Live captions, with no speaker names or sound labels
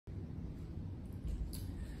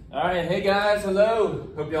All right, hey guys, hello.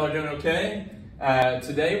 Hope y'all are doing okay.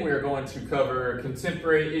 Today we are going to cover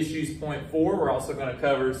Contemporary Issues Point 4. We're also going to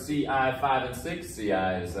cover CI 5 and 6. CI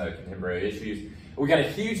is Contemporary Issues. We got a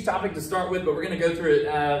huge topic to start with, but we're going to go through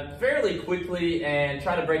it fairly quickly and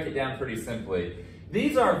try to break it down pretty simply.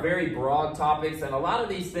 These are very broad topics, and a lot of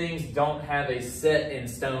these things don't have a set in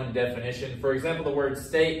stone definition. For example, the word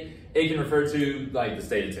state, it can refer to like the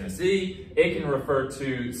state of Tennessee. It can refer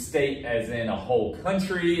to state as in a whole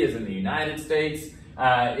country, as in the United States.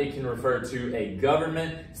 It can refer to a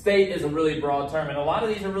government. State is a really broad term, and a lot of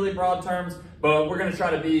these are really broad terms, but we're going to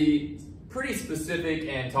try to be pretty specific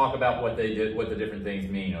and talk about what they did, what the different things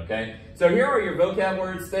mean, okay? So here are your vocab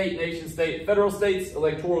words: state, nation state, federal states,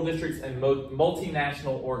 electoral districts, and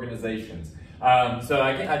multinational organizations. So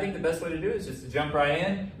I think the best way to do it is just to jump right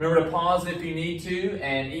in. Remember to pause if you need to,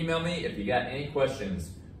 and email me if you got any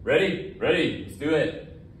questions. Ready? Ready, let's do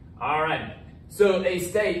it. All right. So a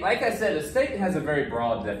state, like I said, a state has a very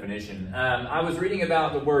broad definition. I was reading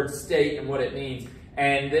about the word state and what it means,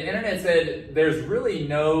 and the internet said there's really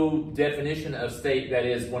no definition of state that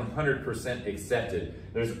is 100% accepted.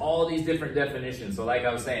 There's all these different definitions. So like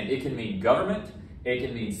I was saying, it can mean government, it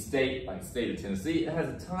can mean state, like state of Tennessee. It has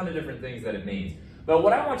a ton of different things that it means. But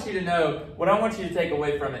what I want you to know, what I want you to take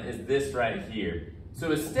away from it is this right here.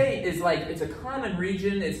 So a state is like, it's a common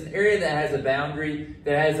region, it's an area that has a boundary,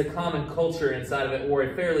 that has a common culture inside of it, or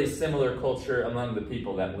a fairly similar culture among the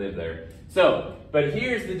people that live there. So, but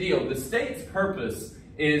here's the deal. The state's purpose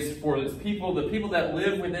is for the people that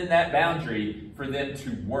live within that boundary, for them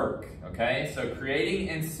to work, okay? So creating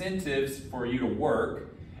incentives for you to work.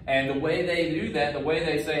 And the way they do that, the way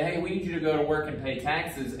they say, hey, we need you to go to work and pay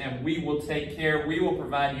taxes, and we will take care, we will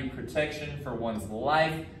provide you protection for one's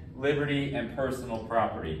life, liberty, and personal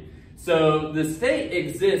property. So the state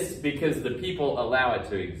exists because the people allow it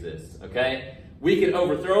to exist, okay? We can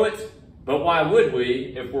overthrow it, but why would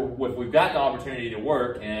we if we've got the opportunity to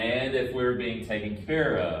work and if we're being taken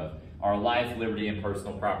care of? Our life, liberty, and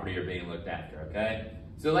personal property are being looked after, okay?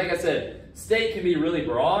 So like I said, state can be really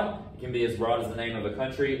broad. It can be as broad as the name of a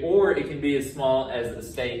country, or it can be as small as the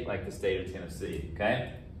state, like the state of Tennessee,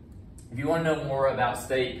 okay? If you want to know more about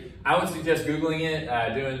state, I would suggest Googling it,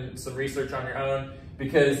 doing some research on your own,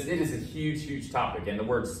 because it is a huge, huge topic. And the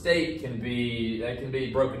word state can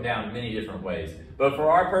be broken down many different ways. But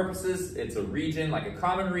for our purposes, it's a region, like a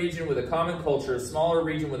common region with a common culture, a smaller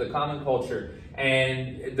region with a common culture.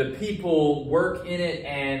 And the people work in it,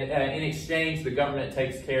 and in exchange, the government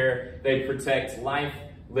takes care, they protect life,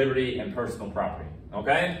 liberty, and personal property,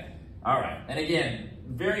 okay? All right, and again,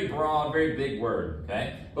 very broad, very big word,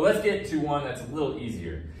 okay? But let's get to one that's a little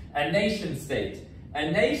easier. A nation state. A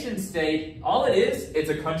nation state, all it is, it's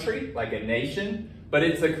a country, like a nation, but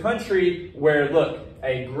it's a country where, look,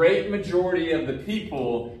 a great majority of the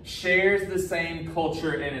people shares the same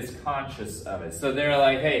culture and is conscious of it. So they're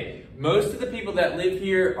like, hey, most of the people that live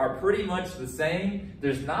here are pretty much the same.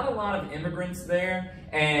 There's not a lot of immigrants there,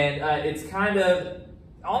 and it's kind of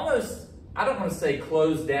almost, I don't want to say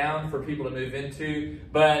closed down for people to move into,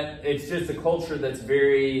 but it's just a culture that's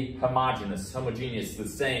very homogeneous, the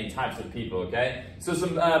same types of people, okay? So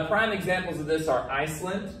some prime examples of this are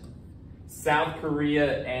Iceland, South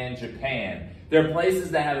Korea, and Japan. They're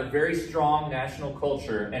places that have a very strong national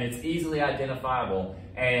culture, and it's easily identifiable,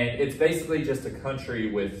 and it's basically just a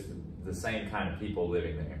country with the same kind of people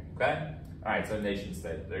living there, okay? All right, so nation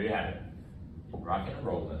state, there you have it. Rockin' and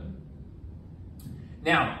rollin'.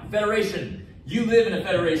 Now, federation. You live in a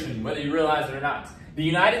federation, whether you realize it or not. The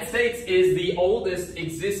United States is the oldest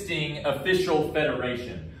existing official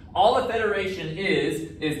federation. All a federation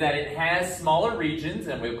is that it has smaller regions,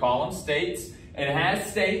 and we'll call them states. It has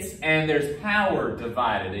states, and there's power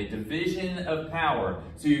divided, a division of power.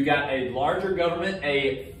 So you've got a larger government,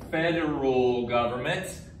 a federal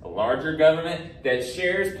government, a larger government that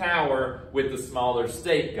shares power with the smaller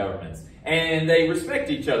state governments. And they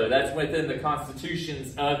respect each other. That's within the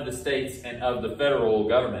constitutions of the states and of the federal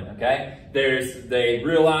government, okay? They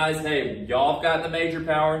realize, hey, y'all got the major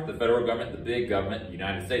power, the federal government, the big government, the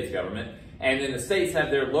United States government, and then the states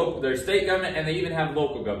have their state government, and they even have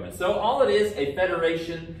local government. So all it is, a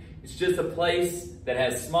federation, it's just a place that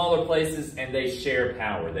has smaller places, and they share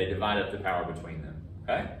power. They divide up the power between them,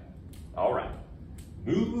 okay? All right.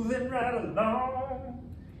 Moving right along.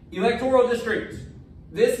 Electoral district.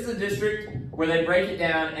 This is a district where they break it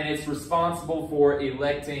down, and it's responsible for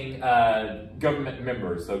electing government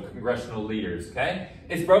members, so congressional leaders, okay?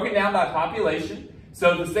 It's broken down by population.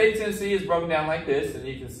 So the state of Tennessee is broken down like this, and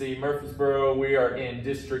you can see Murfreesboro, we are in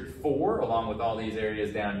District 4, along with all these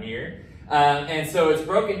areas down here. And so it's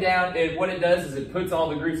broken down, and what it does is it puts all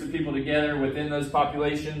the groups of people together within those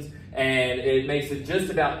populations, and it makes it just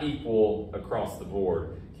about equal across the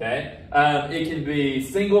board. Okay? It can be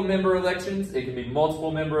single member elections, it can be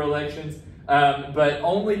multiple member elections, but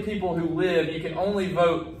only people who live, you can only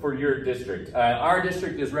vote for your district. Our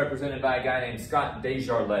district is represented by a guy named Scott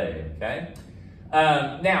Desjardins. Okay?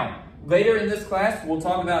 Now, later in this class, we'll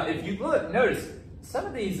talk about, if you look, notice, some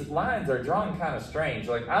of these lines are drawn kind of strange.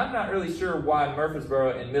 Like, I'm not really sure why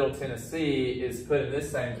Murfreesboro and Middle Tennessee is put in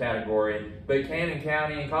this same category, but Cannon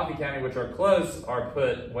County and Coffee County, which are close, are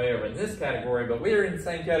put way over in this category, but we're in the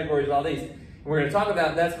same category as all these. We're going to talk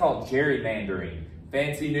about, that's called gerrymandering.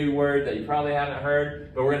 Fancy new word that you probably haven't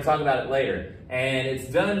heard, but we're going to talk about it later. And it's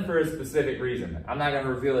done for a specific reason. I'm not going to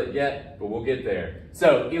reveal it yet, but we'll get there.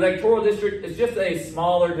 So, electoral district is just a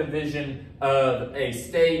smaller division of a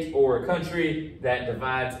state or a country that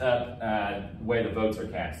divides up the way the votes are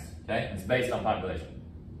cast. Okay? It's based on population.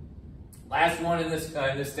 Last one in this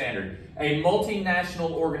standard, a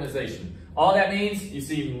multinational organization. All that means, you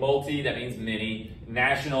see multi, that means many,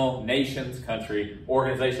 national, nations, country,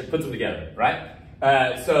 organization, puts them together, right?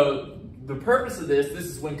 So the purpose of this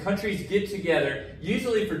is when countries get together,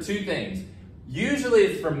 usually for two things. Usually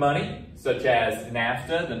it's for money, such as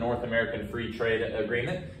NAFTA, the North American Free Trade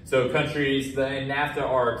Agreement. So countries in NAFTA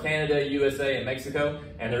are Canada, USA, and Mexico,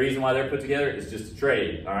 and the reason why they're put together is just to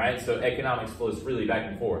trade, all right? So economics flows freely back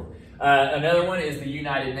and forth. Another one is the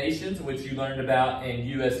United Nations, which you learned about in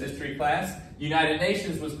U.S. history class. United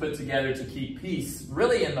Nations was put together to keep peace,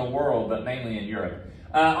 really in the world, but mainly in Europe.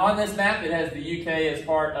 On this map, it has the UK as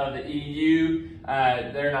part of the EU.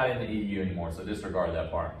 They're not in the EU anymore, so disregard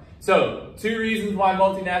that part. So, two reasons why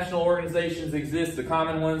multinational organizations exist. The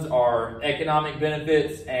common ones are economic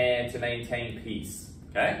benefits and to maintain peace.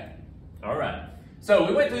 Okay? All right. So,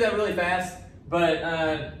 we went through that really fast, but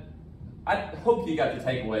I hope you got the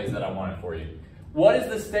takeaways that I wanted for you. What does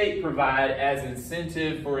the state provide as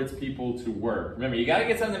incentive for its people to work? Remember, you got to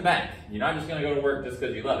get something back. You're not just going to go to work just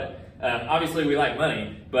because you love it. Obviously, we like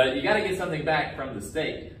money, but you got to get something back from the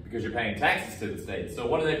state because you're paying taxes to the state. So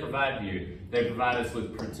what do they provide to you? They provide us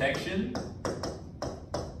with protection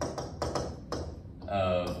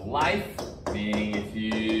of life, meaning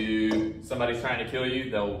if somebody's trying to kill you,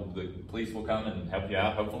 the police will come and help you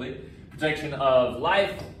out, hopefully. Protection of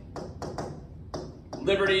life,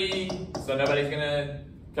 liberty, so nobody's gonna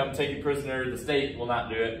come take you prisoner. The state will not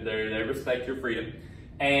do it. They respect your freedom.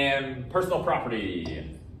 And personal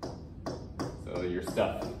property, so your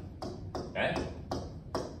stuff, okay?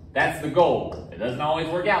 That's the goal. It doesn't always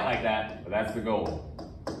work out like that, but that's the goal,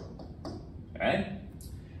 okay?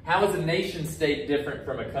 How is a nation state different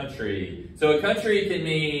from a country? So a country can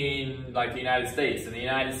mean like the United States, and the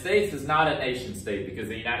United States is not a nation state because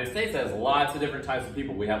the United States has lots of different types of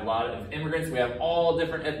people. We have a lot of immigrants, we have all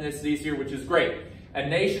different ethnicities here, which is great. A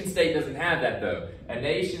nation state doesn't have that though. A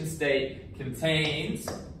nation state contains,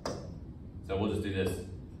 so we'll just do this.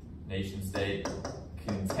 Nation state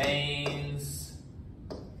contains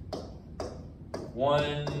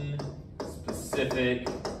one specific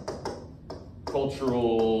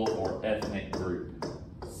cultural or ethnic group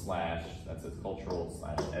that's its cultural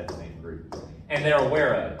 / ethnic group. And they're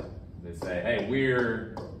aware of it. They say, hey,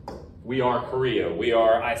 we are Korea, we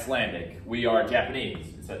are Icelandic, we are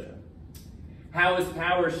Japanese, etc. How is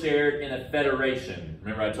power shared in a federation?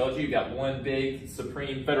 Remember I told you got one big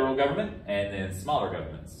supreme federal government and then smaller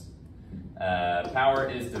governments. Power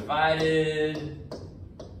is divided,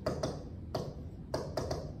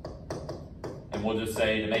 and we'll just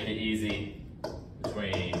say, to make it easy,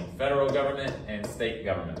 between federal government and state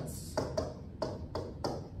governments.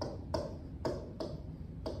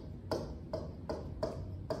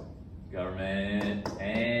 Government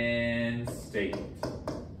and state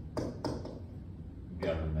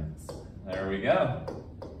governments. There we go.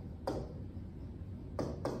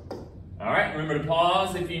 All right, remember to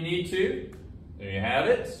pause if you need to. There you have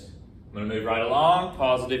it. I'm going to move right along.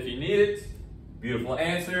 Pause it if you need it. Beautiful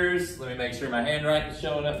answers. Let me make sure my handwriting is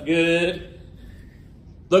showing up good.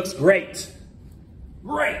 Looks great.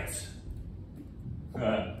 Great. All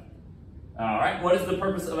right, what is the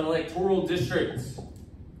purpose of an electoral district?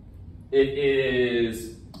 It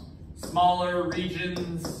is smaller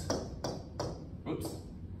regions. Oops.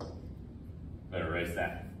 Better erase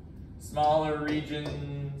that. Smaller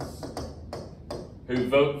regions who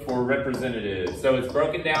vote for representatives. So it's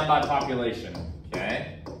broken down by population,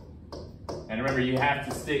 okay? And remember, you have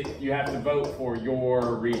to vote for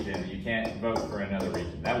your region. You can't vote for another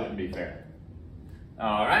region. That wouldn't be fair.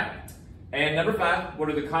 All right. And number 5, what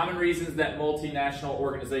are the common reasons that multinational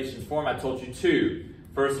organizations form? I told you 2.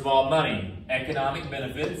 First of all, money, economic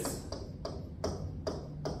benefits.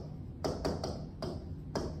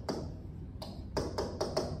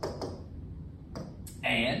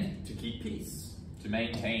 and to keep peace, to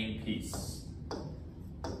maintain peace.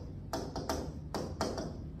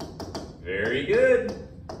 Very good.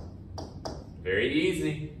 Very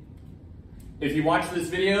easy. If you watch this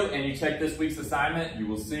video and you check this week's assignment, you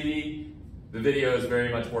will see the video is very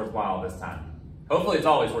much worthwhile this time. Hopefully it's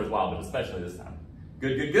always worthwhile, but especially this time.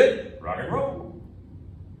 Good, good, good. Rock and roll.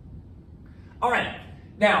 All right.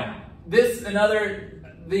 Now, these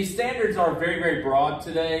standards are very, very broad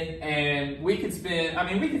today, and we could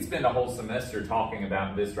spend a whole semester talking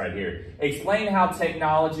about this right here. Explain how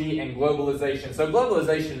technology and globalization, so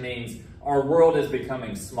globalization means our world is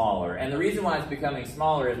becoming smaller, and the reason why it's becoming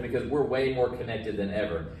smaller is because we're way more connected than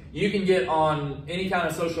ever. You can get on any kind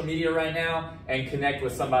of social media right now and connect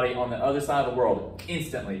with somebody on the other side of the world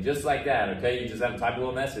instantly, just like that, okay? You just have to type a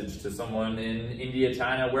little message to someone in India,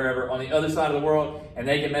 China, wherever, on the other side of the world, and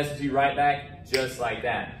they can message you right back just like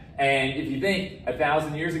that. And if you think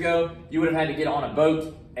 1,000 years ago, you would have had to get on a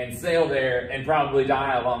boat and sail there and probably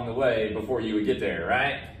die along the way before you would get there,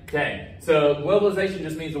 right? Okay, so globalization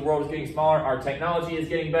just means the world is getting smaller, our technology is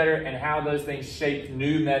getting better, and how those things shape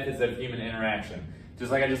new methods of human interaction.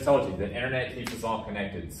 Just like I just told you, the internet keeps us all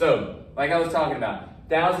connected. So, like I was talking about,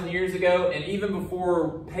 1,000 years ago, and even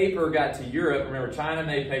before paper got to Europe, remember China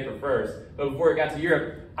made paper first, but before it got to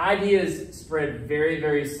Europe, ideas spread very,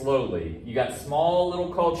 very slowly. You got small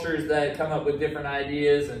little cultures that come up with different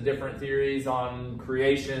ideas and different theories on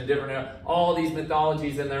creation, all these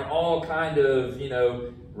mythologies, and they're all kind of,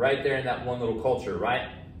 right there in that one little culture, right?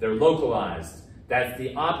 They're localized. That's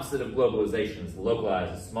the opposite of globalization. It's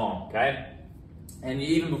localized, it's small, okay? And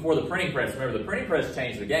even before the printing press, remember the printing press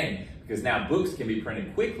changed the game because now books can be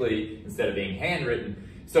printed quickly instead of being handwritten.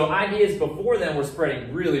 So ideas before then were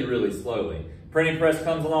spreading really, really slowly. Printing press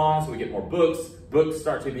comes along, so we get more books. Books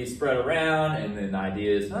start to be spread around, and then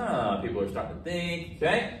ideas, people are starting to think,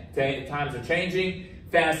 okay? Times are changing.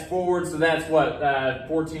 Fast forward, so that's what,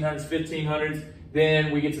 1400s, 1500s.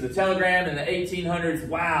 Then we get to the telegram in the 1800s.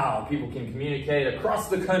 Wow, people can communicate across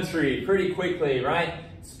the country pretty quickly, right?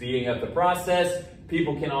 Speeding up the process.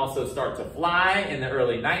 People can also start to fly in the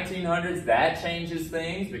early 1900s. That changes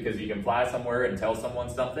things because you can fly somewhere and tell someone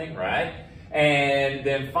something, right? And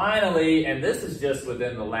then finally, and this is just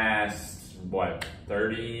within the last,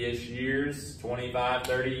 30-ish years, 25,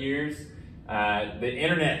 30 years, the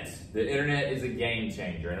internet. The internet is a game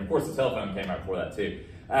changer. And of course, the telephone came out before that too.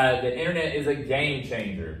 The internet is a game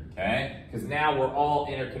changer, okay? Because now we're all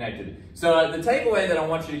interconnected. So the takeaway that I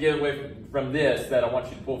want you to get away from this, that I want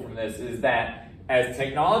you to pull from this, is that as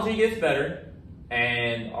technology gets better,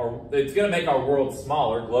 and it's going to make our world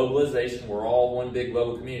smaller, globalization, we're all one big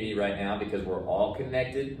global community right now because we're all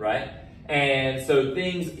connected, right? And so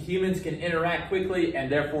humans can interact quickly, and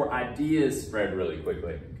therefore ideas spread really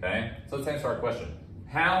quickly, okay? So let's answer our question.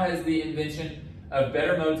 How has the invention of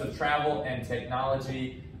better modes of travel and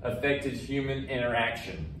technology affected human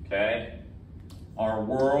interaction, okay? Our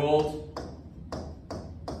world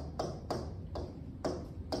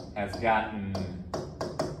has gotten,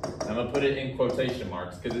 I'm gonna put it in quotation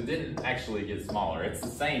marks because it didn't actually get smaller. It's the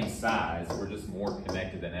same size, we're just more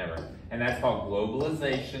connected than ever. And that's called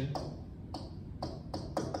globalization.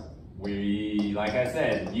 Like I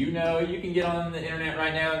said, you can get on the internet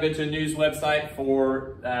right now and go to a news website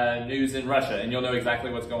for news in Russia, and you'll know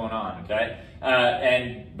exactly what's going on, okay?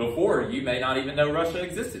 And before, you may not even know Russia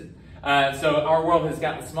existed. So our world has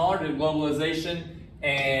gotten smaller due to globalization,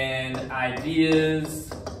 and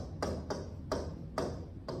ideas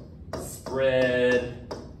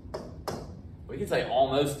spread, we could say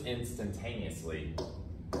almost instantaneously.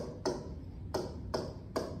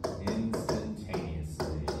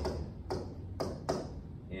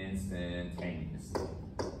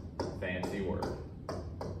 Fancy word. All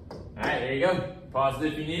right, there you go. Pause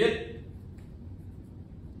it if you need it.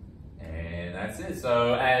 And that's it.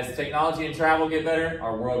 So as technology and travel get better,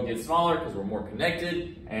 our world gets smaller because we're more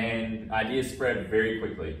connected and ideas spread very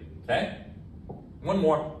quickly. Okay? One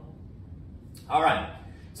more. All right.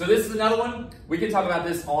 So this is another one. We can talk about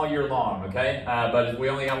this all year long, okay? But we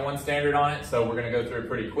only have one standard on it, so we're going to go through it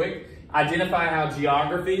pretty quick. Identify how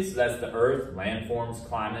geography, so that's the earth, landforms,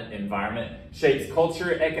 climate, environment, shapes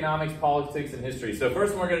culture, economics, politics, and history. So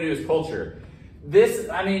first one we're going to do is culture. This,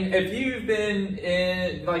 if you've been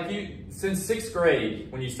in, since 6th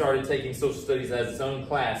grade, when you started taking social studies as its own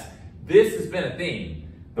class, this has been a theme.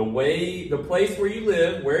 The place where you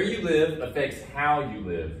live affects how you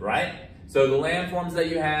live, right? So the landforms that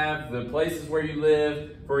you have, the places where you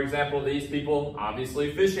live, for example, these people,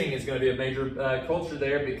 obviously fishing is going to be a major culture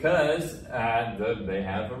there because they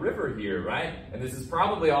have a river here, right? And this is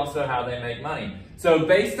probably also how they make money. So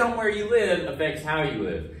based on where you live affects how you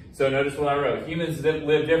live. So notice what I wrote. Humans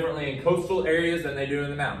live differently in coastal areas than they do in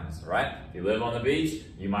the mountains, right? If you live on the beach,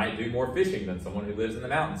 you might do more fishing than someone who lives in the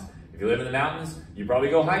mountains. If you live in the mountains, you probably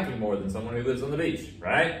go hiking more than someone who lives on the beach,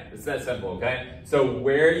 right? It's that simple, okay? So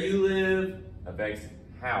where you live affects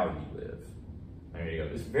how you live. There you go.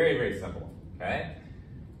 It's very, very simple, okay?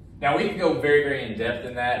 Now, we can go very, very in-depth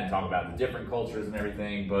in that and talk about the different cultures and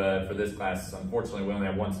everything, but for this class, unfortunately, we only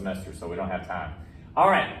have one semester, so we don't have time. All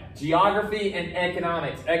right, geography and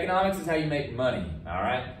economics. Economics is how you make money, all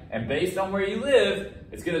right? And based on where you live,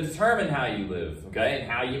 it's going to determine how you live, okay,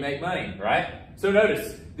 and how you make money, right? So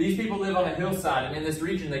notice, these people live on a hillside, and in this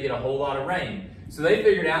region, they get a whole lot of rain. So they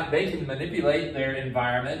figured out they can manipulate their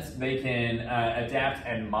environment, they can adapt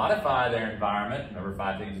and modify their environment. Remember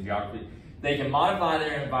 5 things in geography. They can modify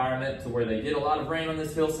their environment to where they get a lot of rain on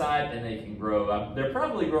this hillside and they can grow. They're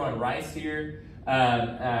probably growing rice here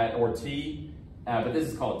or tea, but this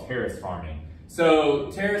is called terrace farming. So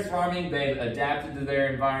terrace farming, they've adapted to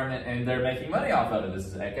their environment and they're making money off of it. This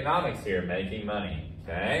is economics here, making money,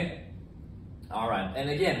 okay? All right, and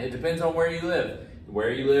again, it depends on where you live.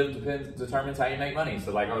 Where you live determines how you make money.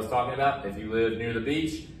 So like I was talking about, if you live near the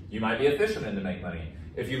beach, you might be a fisherman to make money.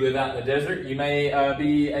 If you live out in the desert, you may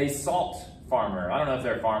be a salt farmer. I don't know if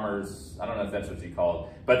they're farmers. I don't know if that's what you call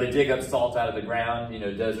it. But they dig up salt out of the ground. You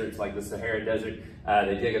know, deserts like the Sahara Desert,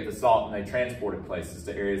 they dig up the salt and they transport it places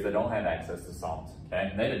to areas that don't have access to salt. Okay,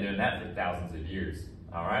 and they've been doing that for thousands of years.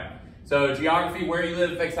 All right. So geography, where you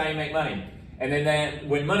live affects how you make money. And then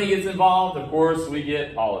when money gets involved, of course, we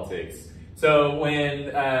get politics. So when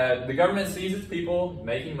the government sees its people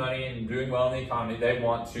making money and doing well in the economy, they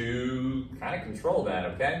want to kind of control that,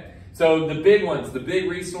 okay? So the big ones, the big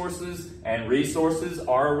resources, and resources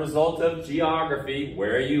are a result of geography,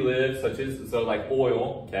 where you live, such as, so like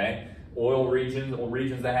oil, okay? Oil regions, or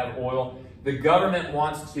regions that have oil. The government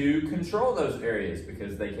wants to control those areas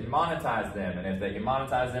because they can monetize them. And if they can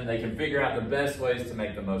monetize them, they can figure out the best ways to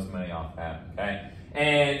make the most money off that, okay?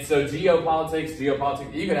 And so geopolitics,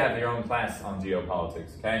 you could have your own class on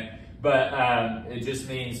geopolitics, okay? But it just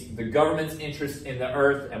means the government's interest in the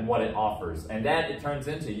earth and what it offers. And that it turns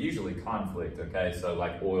into usually conflict, okay? So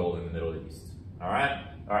like oil in the Middle East, all right?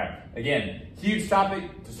 All right, again, huge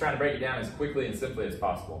topic, just trying to break it down as quickly and simply as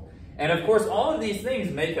possible. And of course, all of these things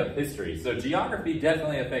make up history. So geography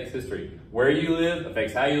definitely affects history. Where you live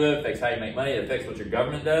affects how you live, affects how you make money, it affects what your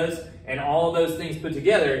government does. And all of those things put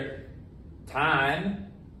together, time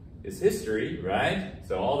is history, right?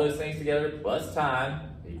 So all those things together plus time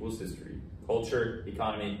equals history. Culture,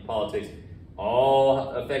 economy, politics, all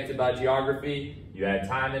affected by geography. You add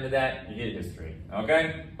time into that, you get history,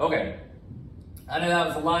 okay? Okay, I know that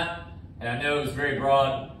was a lot, and I know it was very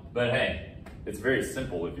broad, but hey, it's very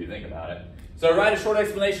simple if you think about it. So write a short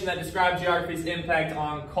explanation that describes geography's impact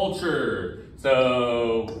on culture.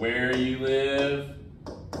 So where you live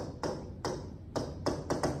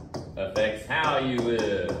affects how you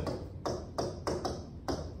live.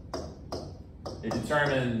 It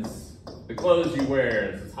determines the clothes you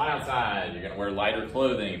wear. If it's hot outside, you're going to wear lighter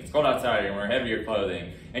clothing. If it's cold outside, you're going to wear heavier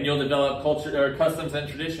clothing. And you'll develop culture or customs and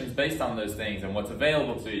traditions based on those things and what's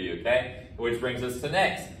available to you, okay? Which brings us to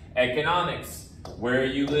next. Economics. Where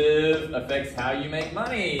you live affects how you make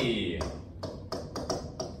money.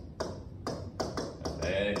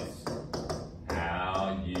 Affects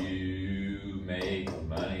how you make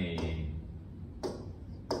money.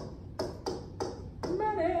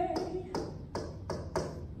 Money.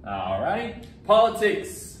 All right.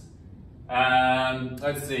 Politics.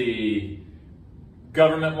 Let's see.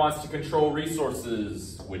 Government wants to control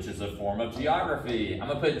resources, which is a form of geography. I'm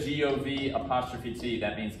going to put G-O-V''T.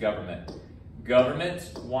 That means government. Government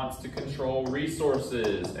wants to control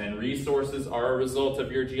resources, and resources are a result of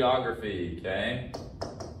your geography, okay?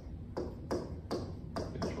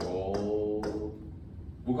 Control.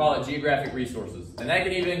 We'll call it geographic resources. And that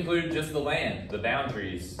can even include just the land, the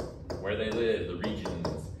boundaries, where they live, the regions.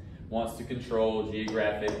 Wants to control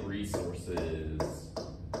geographic resources.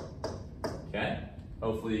 Okay?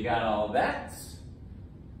 Hopefully you got all of that.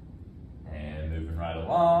 And moving right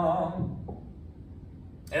along.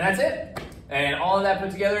 And that's it. And all of that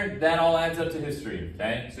put together, that all adds up to history,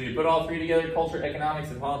 okay? So you put all three together, culture, economics,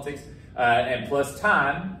 and politics, and plus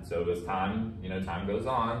time. So as time, you know, time goes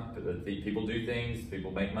on, people do things,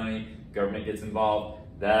 people make money, government gets involved,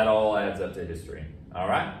 that all adds up to history, all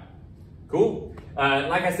right? Cool.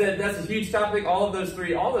 Like I said, that's a huge topic. All those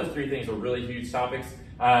three things are really huge topics,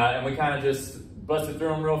 and we kind of just busted through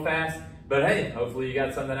them real fast. But hey, hopefully you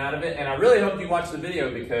got something out of it. And I really hope you watch the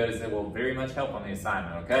video because it will very much help on the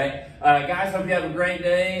assignment, okay? Guys, hope you have a great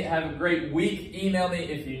day. Have a great week. Email me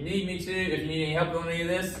if you need me to, if you need any help on any of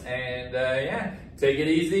this. And yeah, take it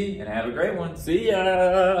easy and have a great one. See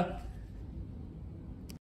ya.